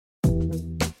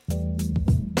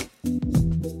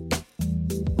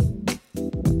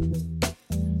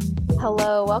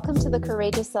Hello, welcome to the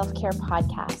Courageous Self-Care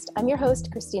Podcast. I'm your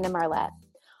host, Christina Marlette.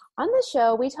 On the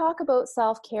show, we talk about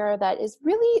self-care that is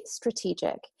really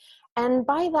strategic. And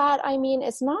by that, I mean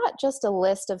it's not just a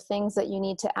list of things that you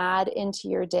need to add into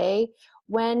your day.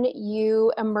 When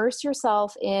you immerse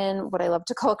yourself in what I love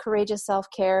to call courageous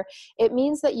self-care, it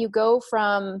means that you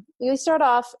start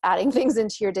off adding things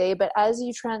into your day, but as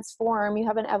you transform, you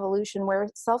have an evolution where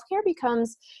self-care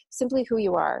becomes simply who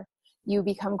you are. You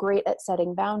become great at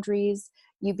setting boundaries.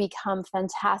 You become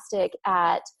fantastic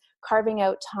at carving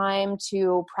out time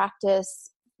to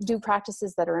do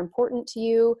practices that are important to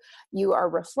you. You are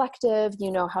reflective. You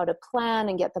know how to plan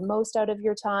and get the most out of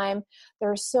your time.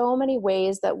 There are so many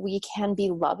ways that we can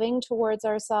be loving towards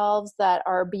ourselves that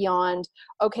are beyond,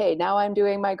 okay, now I'm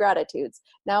doing my gratitudes.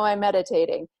 Now I'm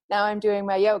meditating. Now I'm doing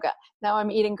my yoga. Now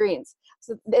I'm eating greens.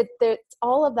 So it's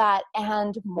all of that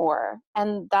and more.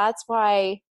 And that's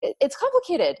why it's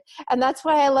complicated. And that's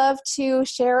why I love to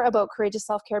share about courageous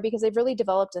self-care, because they've really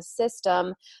developed a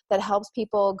system that helps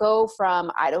people go from,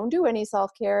 I don't do any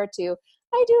self-care, to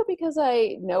I do it because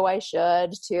I know I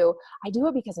should, to I do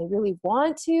it because I really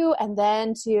want to, and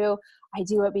then to I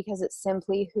do it because it's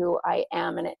simply who I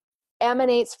am. And it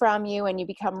emanates from you and you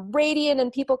become radiant,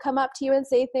 and people come up to you and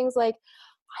say things like,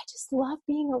 I just love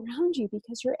being around you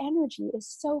because your energy is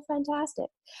so fantastic.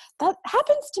 That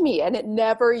happens to me, and it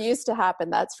never used to happen,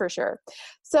 that's for sure.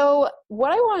 So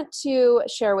what I want to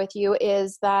share with you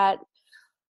is that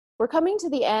we're coming to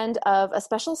the end of a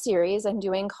special series I'm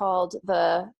doing called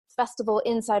the Festival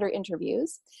Insider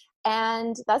Interviews.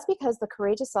 And that's because the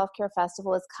Courageous Self-Care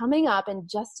Festival is coming up in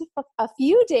just a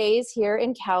few days here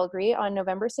in Calgary on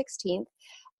November 16th.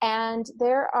 And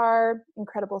there are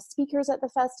incredible speakers at the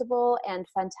festival and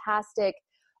fantastic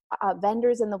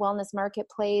vendors in the wellness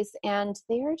marketplace. And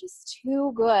they are just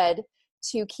too good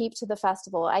to keep to the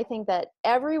festival. I think that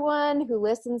everyone who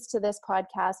listens to this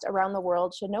podcast around the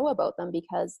world should know about them,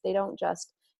 because they don't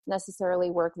just necessarily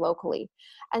work locally.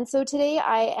 And so today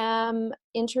I am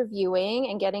interviewing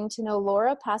and getting to know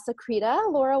Laura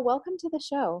Pasacreta. Laura, welcome to the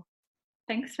show.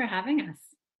 Thanks for having us.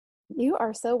 You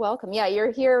are so welcome. Yeah,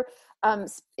 you're here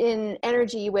in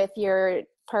energy with your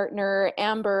partner,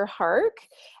 Amber Hark.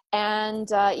 And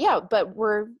but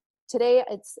today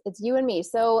it's you and me.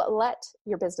 So let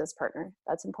your business partner,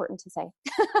 that's important to say.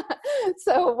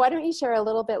 So why don't you share a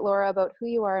little bit, Laura, about who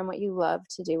you are and what you love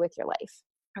to do with your life?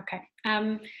 Okay.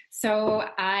 So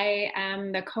I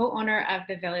am the co-owner of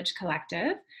the Village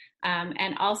Collective,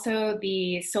 and also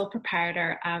the sole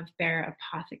proprietor of Bear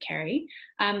Apothecary.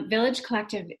 Village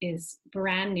Collective is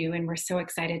brand new, and we're so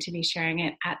excited to be sharing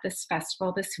it at this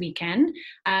festival this weekend.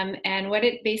 And what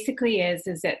it basically is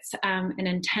it's an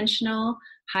intentional,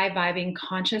 high-vibing,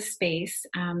 conscious space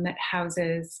that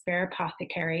houses Bear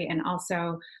Apothecary and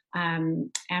also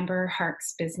Amber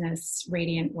Hark's business,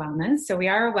 Radiant Wellness. So we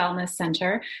are a wellness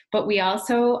center, but we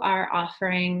also are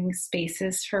offering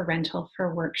spaces for rental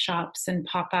for workshops and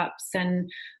pop-ups and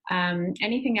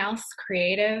anything else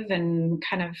creative and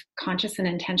kind of conscious and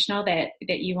intentional that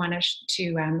you want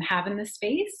to have in the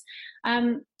space.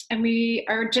 And we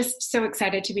are just so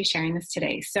excited to be sharing this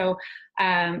today. So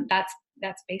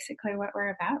that's basically what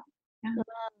we're about. Yeah.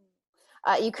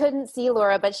 You couldn't see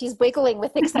Laura, but she's wiggling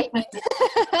with excitement.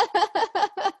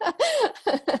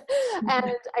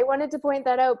 And I wanted to point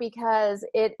that out because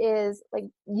it is, like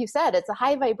you said, it's a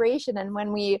high vibration. And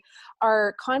when we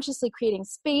are consciously creating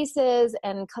spaces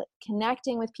and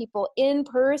connecting with people in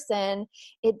person,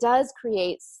 it does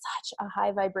create such a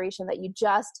high vibration that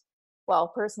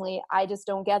personally, I just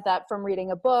don't get that from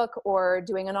reading a book or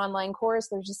doing an online course.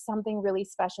 There's just something really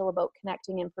special about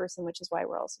connecting in person, which is why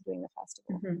we're also doing the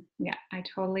festival. Mm-hmm. Yeah, I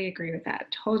totally agree with that.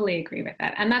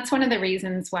 And that's one of the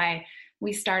reasons why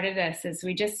we started this, is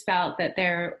we just felt that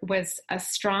there was a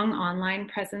strong online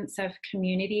presence of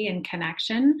community and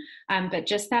connection, but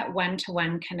just that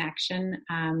one-to-one connection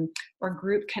or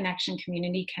group connection,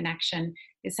 community connection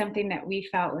is something that we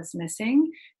felt was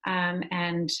missing.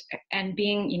 And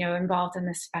being, involved in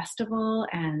this festival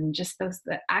and just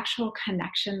the actual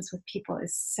connections with people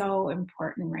is so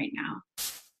important right now.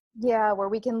 Yeah, where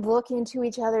we can look into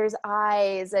each other's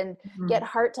eyes and get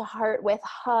heart to heart with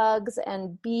hugs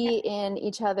and be in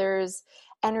each other's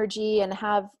energy and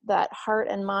have that heart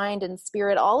and mind and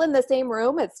spirit all in the same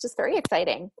room. It's just very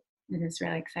exciting. It is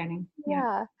really exciting.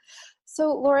 Yeah.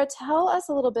 So Laura, tell us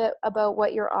a little bit about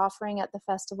what you're offering at the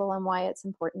festival and why it's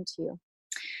important to you.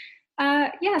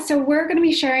 So we're going to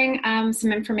be sharing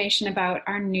some information about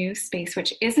our new space,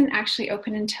 which isn't actually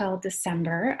open until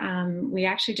December. We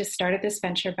actually just started this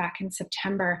venture back in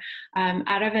September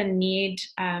out of a need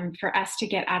for us to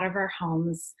get out of our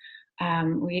homes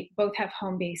we both have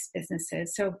home-based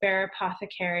businesses. So Bear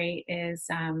Apothecary is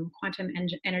quantum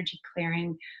energy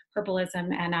clearing,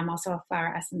 herbalism, and I'm also a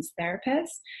flower essence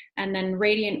therapist. And then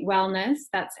Radiant Wellness,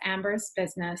 that's Amber's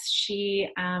business. She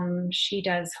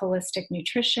does holistic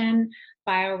nutrition,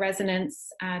 bioresonance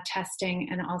testing,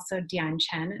 and also Dian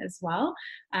Chen as well.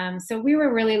 So we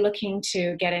were really looking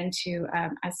to get into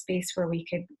a space where we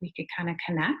could kind of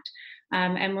connect.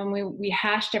 And when we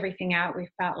hashed everything out, we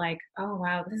felt like, oh,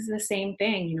 wow, this is the same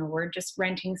thing. You know, we're just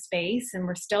renting space and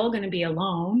we're still going to be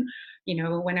alone. You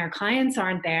know, when our clients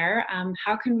aren't there,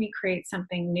 how can we create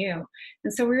something new?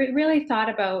 And so we really thought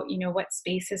about, you know, what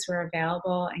spaces were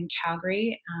available in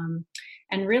Calgary,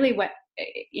 and really what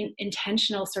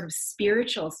intentional sort of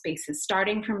spiritual spaces,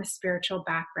 starting from a spiritual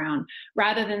background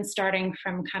rather than starting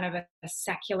from kind of a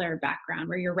secular background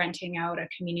where you're renting out a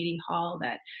community hall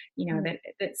that, you know,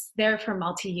 that's there for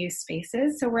multi-use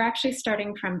spaces. So we're actually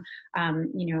starting from,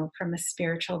 you know, from a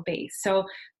spiritual base. So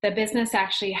the business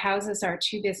actually houses our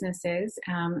two businesses,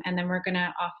 and then we're going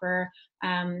to offer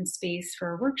space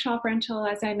for workshop rental,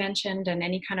 as I mentioned, and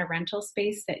any kind of rental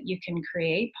space that you can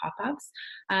create, pop-ups.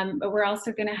 But we're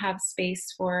also going to have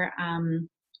space for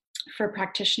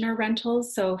practitioner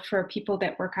rentals. So for people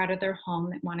that work out of their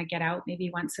home that want to get out maybe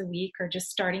once a week, or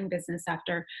just starting business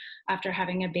after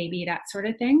having a baby, that sort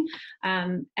of thing.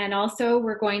 And also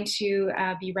we're going to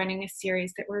be running a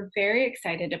series that we're very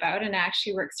excited about, and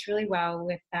actually works really well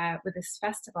with this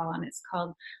festival, and it's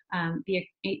called the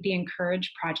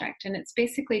Encourage Project. And it's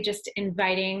basically just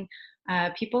inviting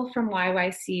people from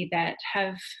YYC that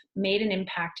have made an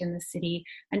impact in the city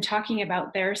and talking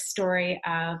about their story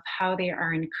of how they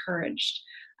are encouraged.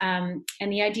 And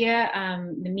the idea,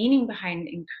 the meaning behind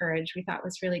encourage, we thought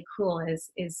was really cool,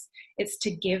 is it's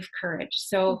to give courage.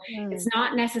 So it's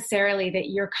not necessarily that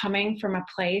you're coming from a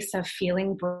place of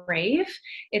feeling brave.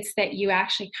 It's that you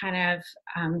actually kind of,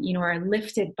 you know, are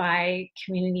lifted by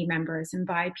community members and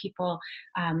by people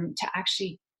to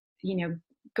actually, you know,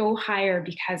 go higher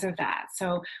because of that.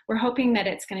 So we're hoping that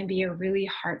it's going to be a really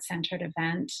heart-centered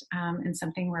event, and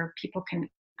something where people can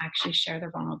actually share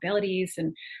their vulnerabilities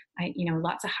and, you know,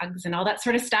 lots of hugs and all that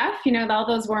sort of stuff, you know, all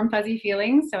those warm, fuzzy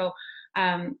feelings. So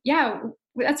yeah,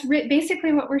 that's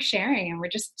basically what we're sharing, and we're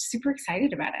just super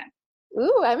excited about it.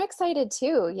 Ooh, I'm excited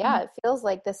too. Yeah, it feels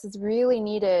like this is really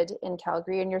needed in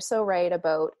Calgary, and you're so right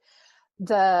about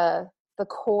the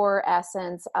core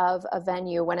essence of a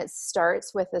venue when it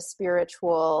starts with a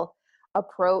spiritual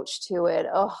approach to it.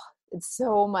 Oh, it's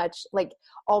so much like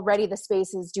already the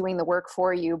space is doing the work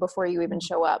for you before you even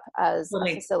show up as a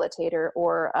facilitator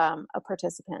or a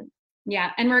participant.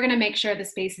 Yeah, and we're going to make sure the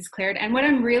space is cleared. And what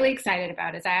I'm really excited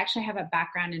about is I actually have a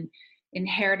background in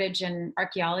heritage and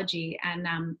archaeology, and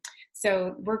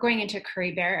so we're going into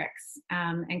Curry Barracks,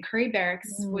 and Curry Barracks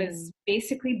was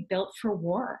basically built for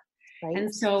war. Right.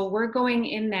 And so we're going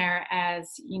in there as,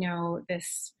 you know,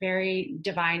 this very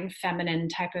divine feminine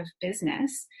type of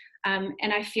business. And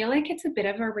I feel like it's a bit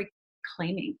of a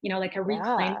reclaiming, you know, like a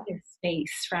reclaiming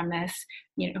space from this,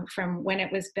 you know, from when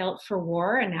it was built for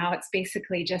war. And now it's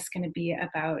basically just going to be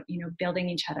about, you know, building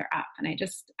each other up. And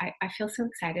I feel so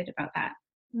excited about that.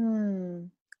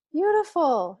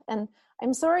 Beautiful. And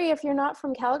I'm sorry if you're not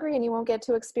from Calgary and you won't get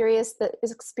to experience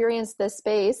this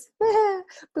space.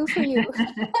 Boo for you.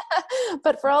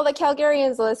 But for all the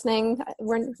Calgarians listening,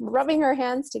 we're rubbing our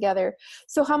hands together.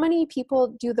 So how many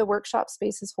people do the workshop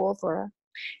spaces hold, Laura?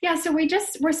 Yeah, so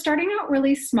we're starting out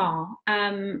really small.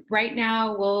 Right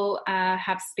now we'll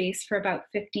have space for about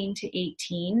 15 to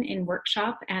 18 in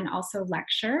workshop and also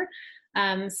lecture.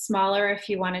 Smaller if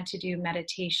you wanted to do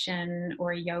meditation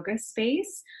or yoga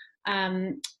space.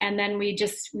 And then we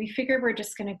figure we're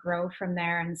just going to grow from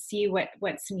there and see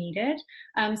what's needed.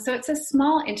 So it's a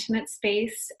small, intimate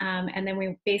space. And then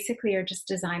we basically are just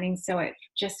designing so it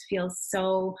just feels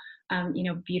so, you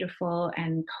know, beautiful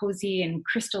and cozy, and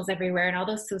crystals everywhere, and all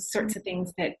those sorts of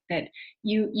things that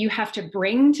you have to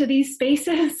bring to these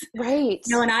spaces. Right.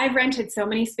 You know, and I've rented so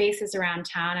many spaces around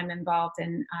town. I'm involved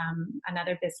in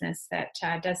another business that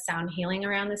does sound healing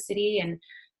around the city, and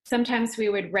sometimes we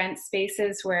would rent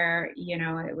spaces where, you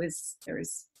know, there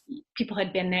was people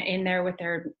had been in there with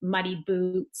their muddy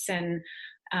boots, and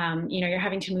you know, you're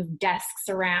having to move desks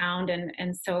around,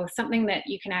 and so something that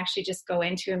you can actually just go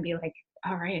into and be like,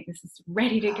 all right, this is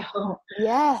ready to go.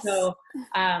 Yes. So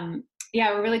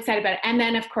yeah, we're really excited about it. And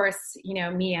then of course, you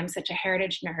know, me, I'm such a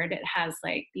heritage nerd. It has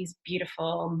like these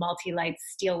beautiful multi-light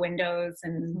steel windows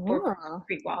and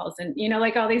concrete walls, and, you know,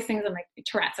 like all these things. I'm like,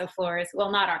 terrazzo floors.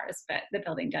 Well, not ours, but the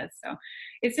building does. So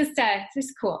it's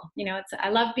just cool. You know, I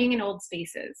love being in old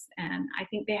spaces, and I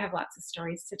think they have lots of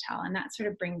stories to tell, and that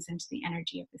sort of brings into the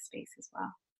energy of the space as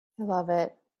well. I love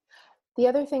it. The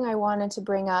other thing I wanted to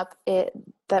bring up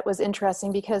that was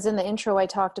interesting, because in the intro I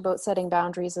talked about setting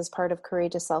boundaries as part of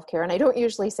courageous self-care, and I don't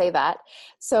usually say that.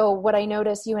 So what I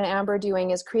noticed you and Amber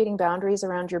doing is creating boundaries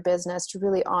around your business to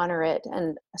really honor it.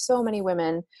 And so many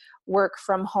women work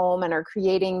from home and are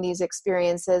creating these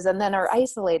experiences and then are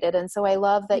isolated. And so I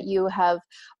love that you have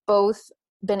both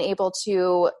been able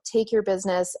to take your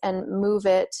business and move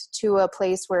it to a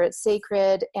place where it's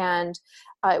sacred, and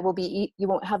it will be, you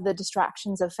won't have the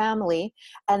distractions of family.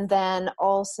 And then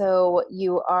also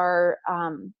you are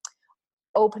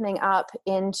opening up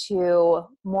into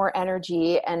more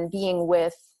energy and being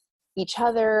with each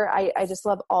other. I just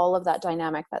love all of that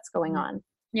dynamic that's going on.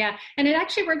 Yeah. And it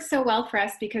actually works so well for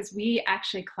us because we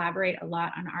actually collaborate a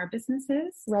lot on our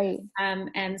businesses. Right.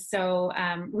 And so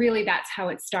really that's how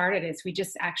it started, is we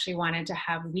just actually wanted to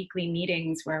have weekly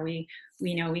meetings where we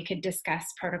know we could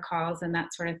discuss protocols and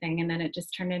that sort of thing. And then it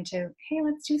just turned into, hey,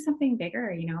 let's do something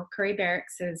bigger. You know, Curry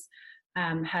Barracks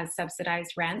has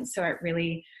subsidized rent. So it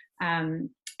really,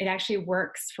 it actually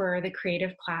works for the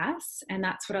creative class. And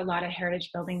that's what a lot of heritage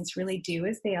buildings really do,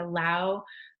 is they allow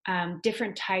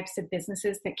different types of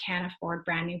businesses that can't afford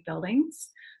brand new buildings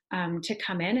to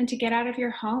come in and to get out of your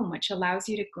home, which allows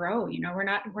you to grow. You know,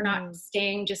 we're not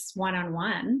staying just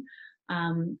one-on-one.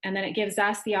 And then it gives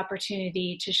us the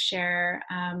opportunity to share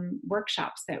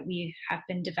workshops that we have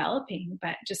been developing,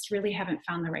 but just really haven't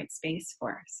found the right space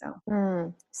for.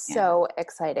 So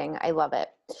Exciting. I love it.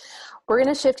 We're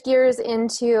going to shift gears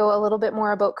into a little bit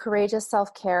more about courageous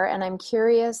self-care. And I'm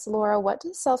curious, Laura, what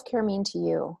does self-care mean to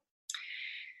you?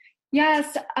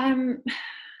 Yes, I'm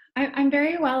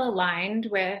very well aligned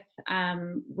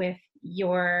with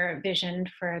your vision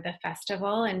for the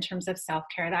festival in terms of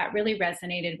self-care. That really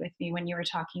resonated with me when you were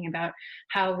talking about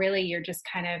how really you're just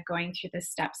kind of going through the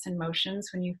steps and motions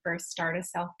when you first start a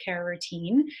self-care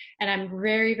routine. And I'm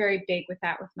very, very big with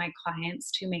that with my clients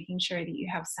too, making sure that you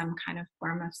have some kind of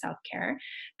form of self-care.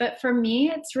 But for me,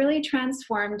 it's really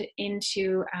transformed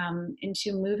into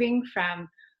moving from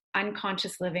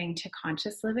unconscious living to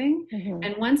conscious living. Mm-hmm.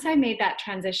 And once I made that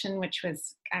transition, which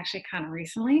was actually kind of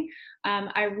recently,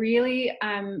 I really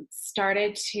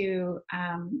started to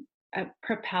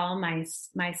propel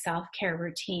my self-care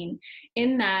routine,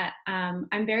 in that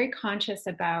I'm very conscious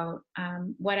about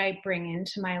what I bring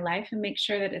into my life and make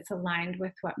sure that it's aligned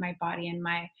with what my body and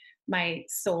my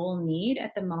soul need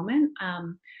at the moment.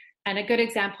 And a good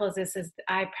example is this: is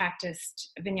I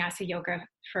practiced vinyasa yoga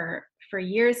for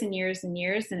years and years and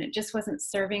years, and it just wasn't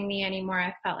serving me anymore.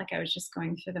 I felt like I was just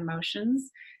going through the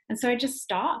motions. And so I just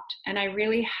stopped, and I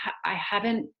really, I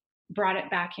haven't brought it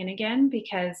back in again,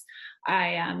 because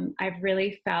I've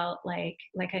really felt like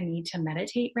I need to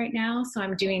meditate right now. So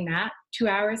I'm doing that 2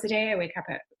 hours a day. I wake up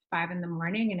at 5 in the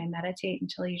morning and I meditate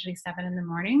until usually 7 in the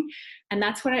morning. And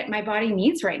that's what my body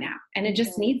needs right now. And it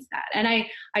just needs that. And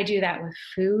I do that with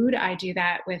food. I do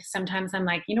that with, sometimes I'm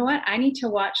like, you know what? I need to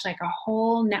watch like a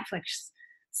whole Netflix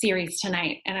series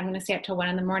tonight, and I'm going to stay up till 1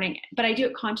 in the morning, but I do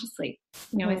it consciously.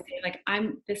 You know, I say like,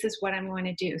 this is what I'm going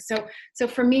to do. So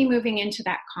for me, moving into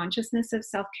that consciousness of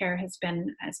self-care has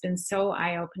been so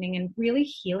eye-opening and really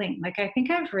healing. Like, I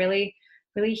think I've really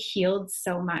healed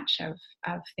so much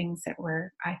of things that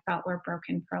I felt were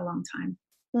broken for a long time.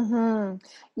 Mm-hmm.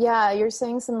 Yeah, you're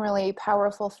saying some really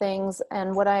powerful things.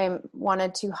 And what I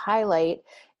wanted to highlight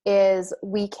is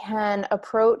we can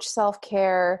approach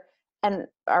self-care and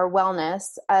our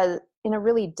wellness in a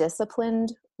really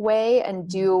disciplined way, and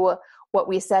do what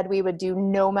we said we would do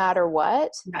no matter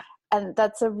what. Yeah. And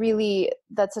that's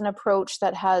an approach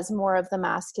that has more of the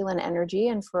masculine energy.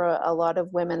 And for a lot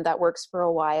of women that works for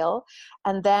a while.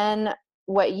 And then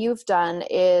what you've done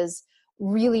is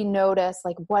really notice,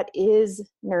 like, what is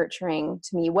nurturing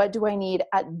to me? What do I need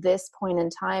at this point in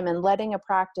time? And letting a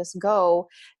practice go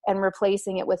and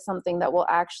replacing it with something that will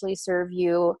actually serve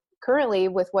you currently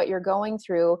with what you're going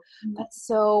through. That's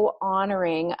so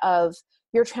honoring of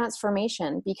your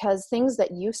transformation, because things that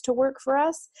used to work for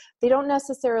us, they don't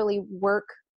necessarily work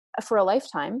for a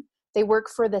lifetime. They work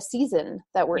for the season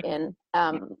that we're in.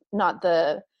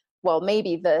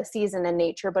 Maybe the season in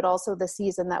nature, but also the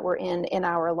season that we're in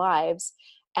our lives.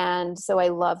 And so I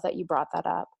love that you brought that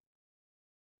up.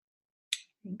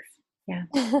 Thanks. Yeah.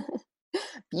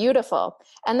 Beautiful.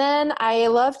 And then I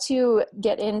love to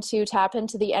tap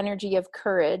into the energy of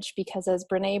courage, because as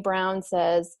Brene Brown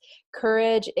says,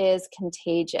 courage is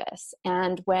contagious.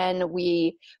 And when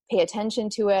we pay attention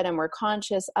to it and we're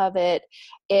conscious of it,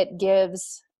 it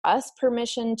gives us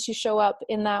permission to show up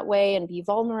in that way and be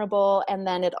vulnerable. And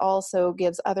then it also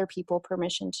gives other people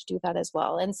permission to do that as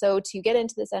well. And so to get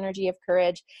into this energy of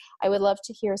courage, I would love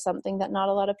to hear something that not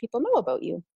a lot of people know about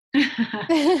you.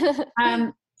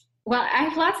 um, well, I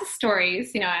have lots of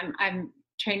stories. I'm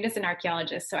trained as an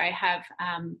archaeologist, so I have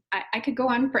I could go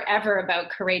on forever about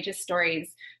courageous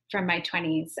stories from my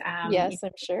 20s. Yes,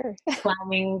 I'm sure.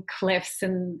 Climbing cliffs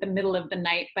in the middle of the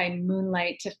night by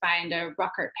moonlight to find a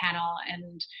rock art panel,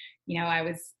 and I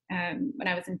was when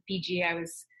I was in Fiji, I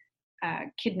was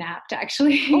kidnapped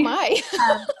actually. Oh my.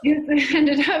 It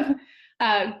ended up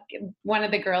one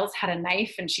of the girls had a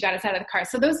knife and she got us out of the car.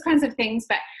 So those kinds of things.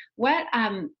 But what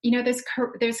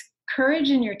there's courage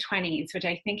in your 20s, which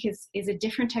I think is a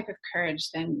different type of courage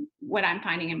than what I'm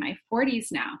finding in my 40s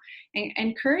now.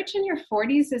 And courage in your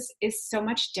 40s is so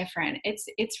much different.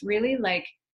 It's really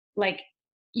like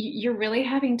you're really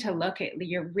having to look at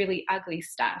your really ugly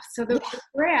stuff. So the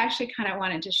story I actually kind of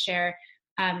wanted to share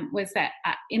was that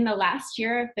in the last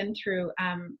year, I've been through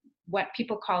what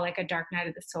people call like a dark night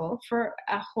of the soul for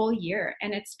a whole year.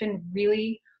 And it's been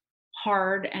really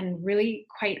hard and really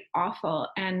quite awful.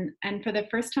 And for the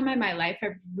first time in my life,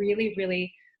 I've really,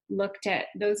 really looked at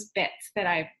those bits that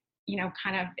I've,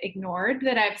 kind of ignored,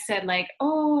 that I've said like,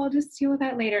 oh, I'll just deal with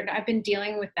that later. I've been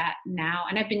dealing with that now.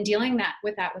 And I've been dealing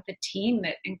with a team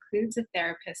that includes a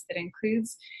therapist, that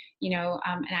includes,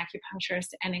 an acupuncturist,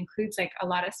 and includes like a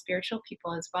lot of spiritual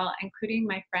people as well, including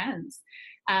my friends.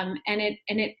 And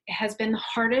it has been the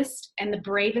hardest and the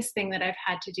bravest thing that I've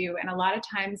had to do. And a lot of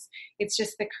times it's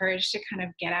just the courage to kind of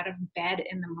get out of bed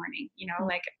in the morning,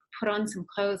 like put on some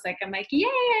clothes. Like I'm like, yay,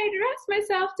 I dressed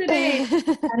myself today.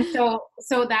 And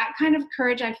so that kind of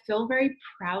courage I feel very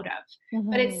proud of. Mm-hmm.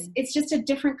 But it's just a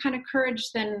different kind of courage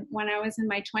than when I was in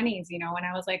my 20s, when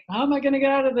I was like, how am I going to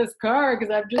get out of this car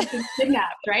because I've just been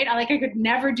kidnapped, right? I could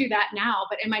never do that now.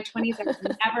 But in my 20s, I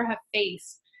would never have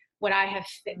faced what I have,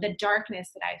 the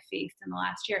darkness that I faced in the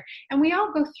last year. And we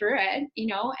all go through it,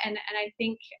 and I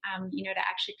think, to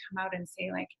actually come out and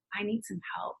say like, I need some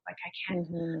help. Like I can't,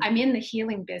 I'm in the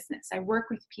healing business. I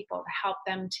work with people to help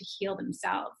them to heal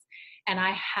themselves. And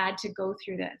I had to go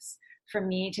through this for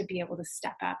me to be able to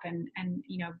step up and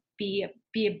be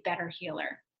a better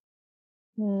healer.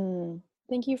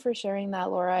 Thank you for sharing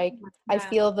that, Laura. I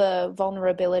feel the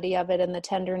vulnerability of it and the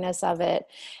tenderness of it.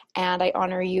 And I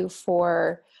honor you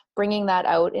for bringing that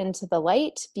out into the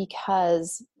light,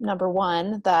 because number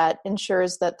one, that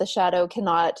ensures that the shadow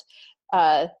cannot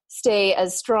stay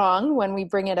as strong when we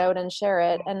bring it out and share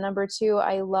it. And number two,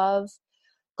 I love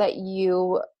that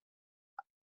you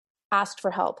asked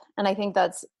for help. And I think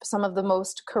that's some of the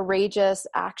most courageous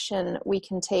action we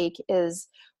can take, is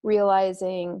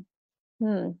realizing,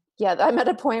 I'm at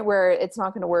a point where it's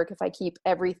not going to work if I keep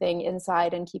everything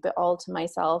inside and keep it all to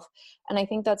myself. And I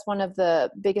think that's one of the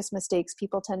biggest mistakes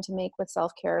people tend to make with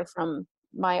self-care, from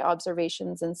my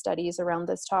observations and studies around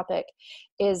this topic,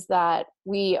 is that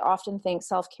we often think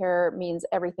self-care means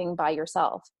everything by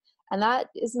yourself. And that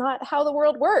is not how the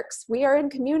world works. We are in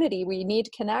community. We need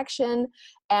connection,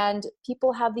 and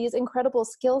people have these incredible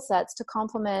skill sets to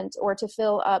complement or to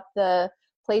fill up the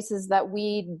places that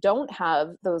we don't have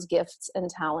those gifts and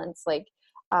talents. Like,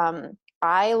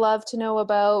 I love to know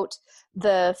about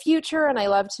the future, and I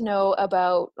love to know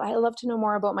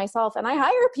more about myself. And I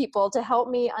hire people to help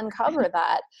me uncover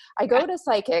that. I go to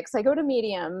psychics, I go to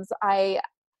mediums,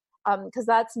 because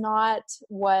that's not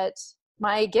what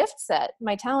my gift set,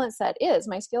 my talent set is,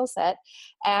 my skill set.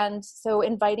 And so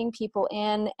inviting people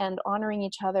in and honoring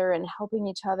each other and helping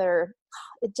each other,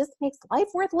 it just makes life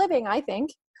worth living, I think.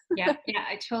 Yeah,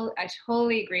 I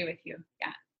totally agree with you.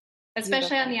 Yeah.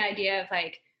 Especially on the idea of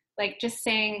like just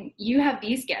saying, you have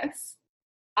these gifts,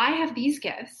 I have these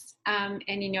gifts. And,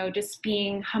 just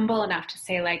being humble enough to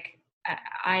say like,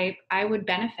 I would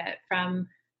benefit from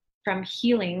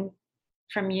healing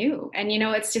from you. And,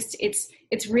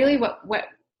 it's really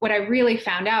what I really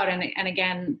found out. And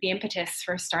again, the impetus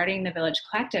for starting the Village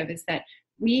Collective is that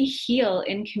we heal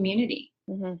in community.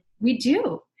 Mm-hmm. We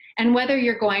do. And whether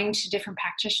you're going to different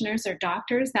practitioners or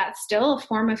doctors, that's still a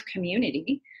form of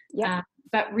community. Yeah.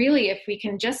 But really, if we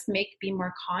can just be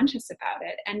more conscious about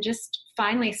it and just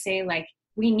finally say, like,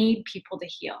 we need people to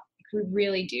heal. Like, we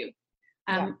really do.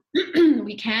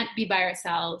 We can't be by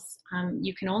ourselves.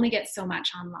 You can only get so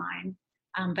much online.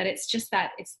 But it's just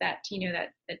that,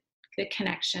 the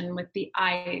connection with the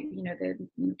eye,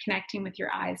 the connecting with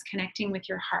your eyes, connecting with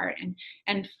your heart,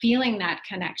 and feeling that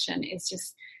connection is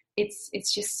just,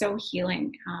 it's just so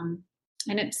healing.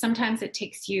 And sometimes it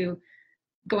takes you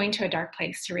going to a dark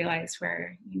place to realize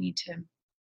where you need to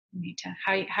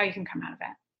how you can come out of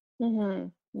it. Mm-hmm.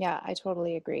 Yeah, I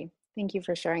totally agree. Thank you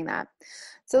for sharing that.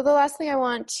 So the last thing I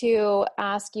want to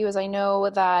ask you is, I know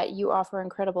that you offer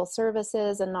incredible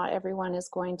services and not everyone is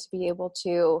going to be able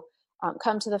to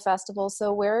come to the festival.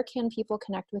 So where can people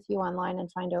connect with you online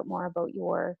and find out more about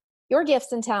your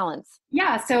gifts and talents?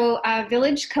 Yeah, so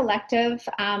Village Collective,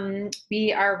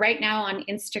 we are right now on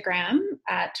Instagram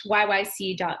at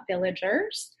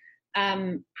yyc.villagers.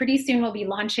 Pretty soon we'll be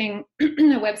launching a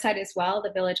website as well,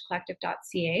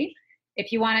 thevillagecollective.ca.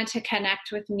 If you wanted to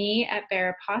connect with me at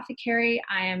Bear Apothecary,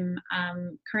 I am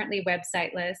currently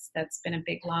websiteless. That's been a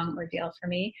big, long ordeal for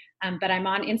me. But I'm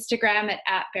on Instagram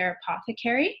at Bear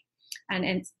Apothecary, and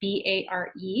it's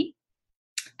Bare.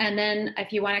 And then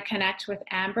if you want to connect with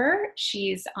Amber,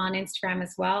 she's on Instagram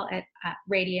as well at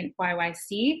Radiant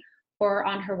YYC, or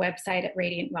on her website at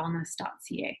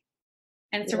radiantwellness.ca.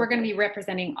 And so we're going to be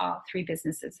representing all three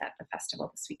businesses at the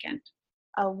festival this weekend.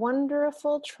 A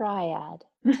wonderful triad.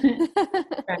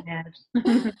 Triad.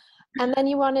 And then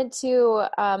you wanted to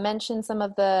mention some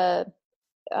of the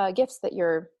gifts that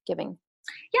you're giving.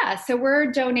 Yeah, so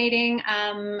we're donating.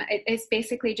 It's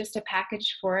basically just a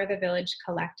package for the Village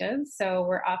Collective. So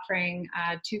we're offering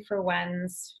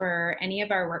 2-for-1s for any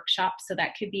of our workshops. So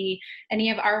that could be any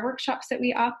of our workshops that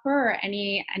we offer, or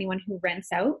anyone who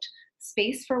rents out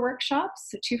space for workshops,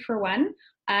 so 2-for-1,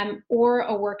 or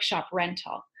a workshop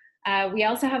rental. We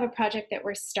also have a project that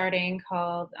we're starting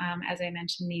called, as I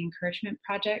mentioned, the Encouragement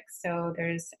Project. So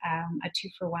there's a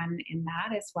 2-for-1 in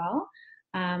that as well.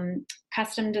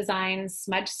 Custom design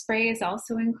smudge spray is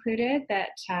also included that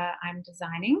I'm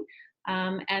designing.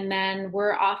 And then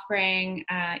we're offering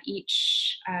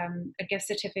each a gift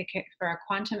certificate for a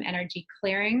quantum energy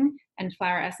clearing and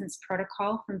flower essence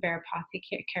protocol from Bear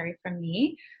Apothecary from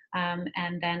me.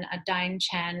 And then a Dine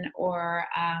Chen or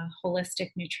holistic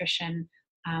nutrition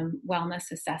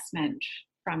wellness assessment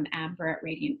from Amber at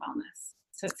Radiant Wellness.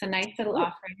 So it's a nice little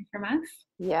offering from us.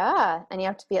 Yeah, and you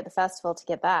have to be at the festival to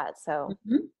get that. So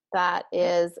that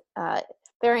is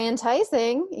very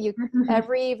enticing.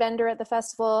 Every vendor at the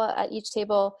festival, at each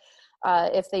table,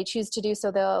 if they choose to do so,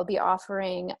 they'll be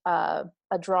offering a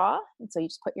draw. And so you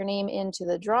just put your name into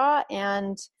the draw,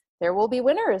 and there will be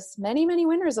winners, many, many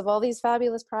winners of all these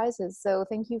fabulous prizes. So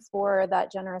thank you for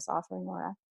that generous offering,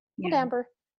 Laura. And Amber.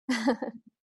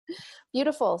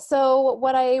 Beautiful. So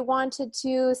what I wanted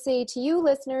to say to you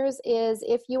listeners is,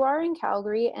 if you are in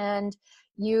Calgary and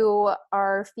you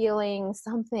are feeling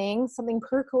something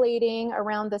percolating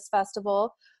around this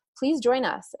festival, please join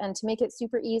us. And to make it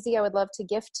super easy, I would love to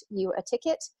gift you a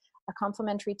ticket, a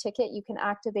complimentary ticket. You can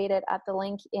activate it at the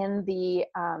link in the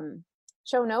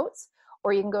show notes,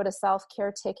 or you can go to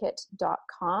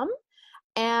selfcareticket.com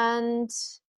and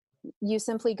you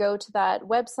simply go to that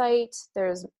website.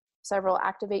 There's several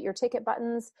activate your ticket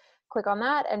buttons. Click on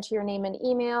that, enter your name and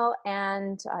email,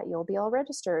 and you'll be all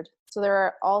registered. So there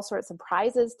are all sorts of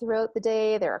prizes throughout the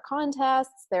day. There are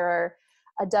contests. There are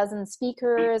a dozen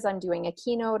speakers. I'm doing a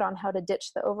keynote on how to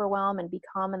ditch the overwhelm and be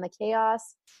calm in the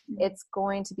chaos. It's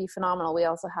going to be phenomenal. We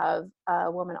also have a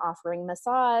woman offering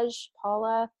massage,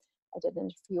 Paula. I did an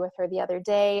interview with her the other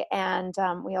day. And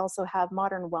we also have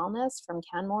Modern Wellness from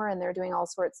Canmore, and they're doing all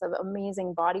sorts of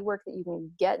amazing body work that you can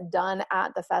get done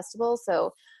at the festival.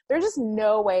 So there's just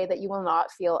no way that you will not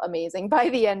feel amazing by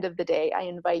the end of the day. I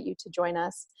invite you to join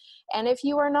us. And if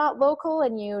you are not local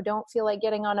and you don't feel like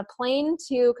getting on a plane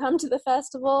to come to the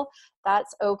festival,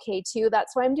 that's okay too.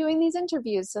 That's why I'm doing these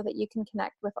interviews, so that you can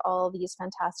connect with all these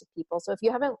fantastic people. So if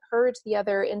you haven't heard the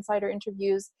other insider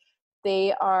interviews,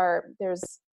 there's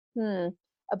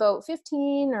about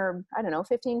 15 or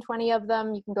 20 of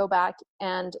them. You can go back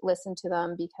and listen to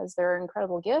them, because they're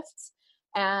incredible gifts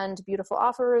and beautiful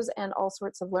offers and all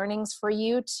sorts of learnings for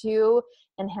you to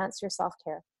enhance your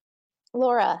self-care.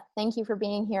 Laura, thank you for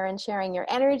being here and sharing your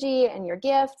energy and your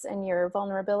gifts and your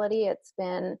vulnerability. It's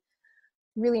been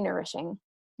really nourishing.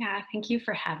 Yeah, thank you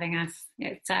for having us.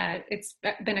 It's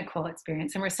been a cool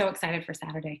experience, and we're so excited for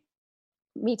Saturday.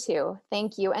 Me too.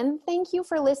 Thank you. And thank you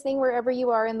for listening wherever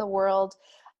you are in the world.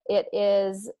 It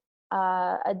is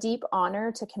a deep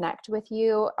honor to connect with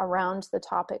you around the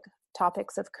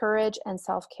topics of courage and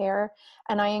self-care.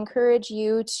 And I encourage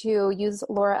you to use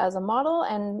Laura as a model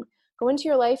and go into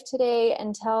your life today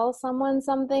and tell someone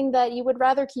something that you would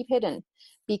rather keep hidden,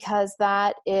 because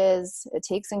it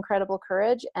takes incredible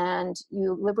courage, and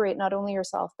you liberate not only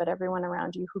yourself, but everyone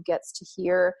around you who gets to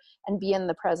hear and be in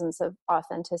the presence of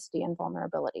authenticity and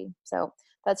vulnerability. So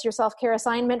that's your self-care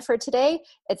assignment for today.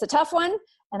 It's a tough one,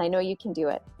 and I know you can do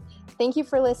it. Thank you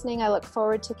for listening. I look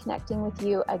forward to connecting with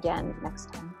you again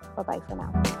next time. Bye-bye for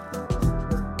now.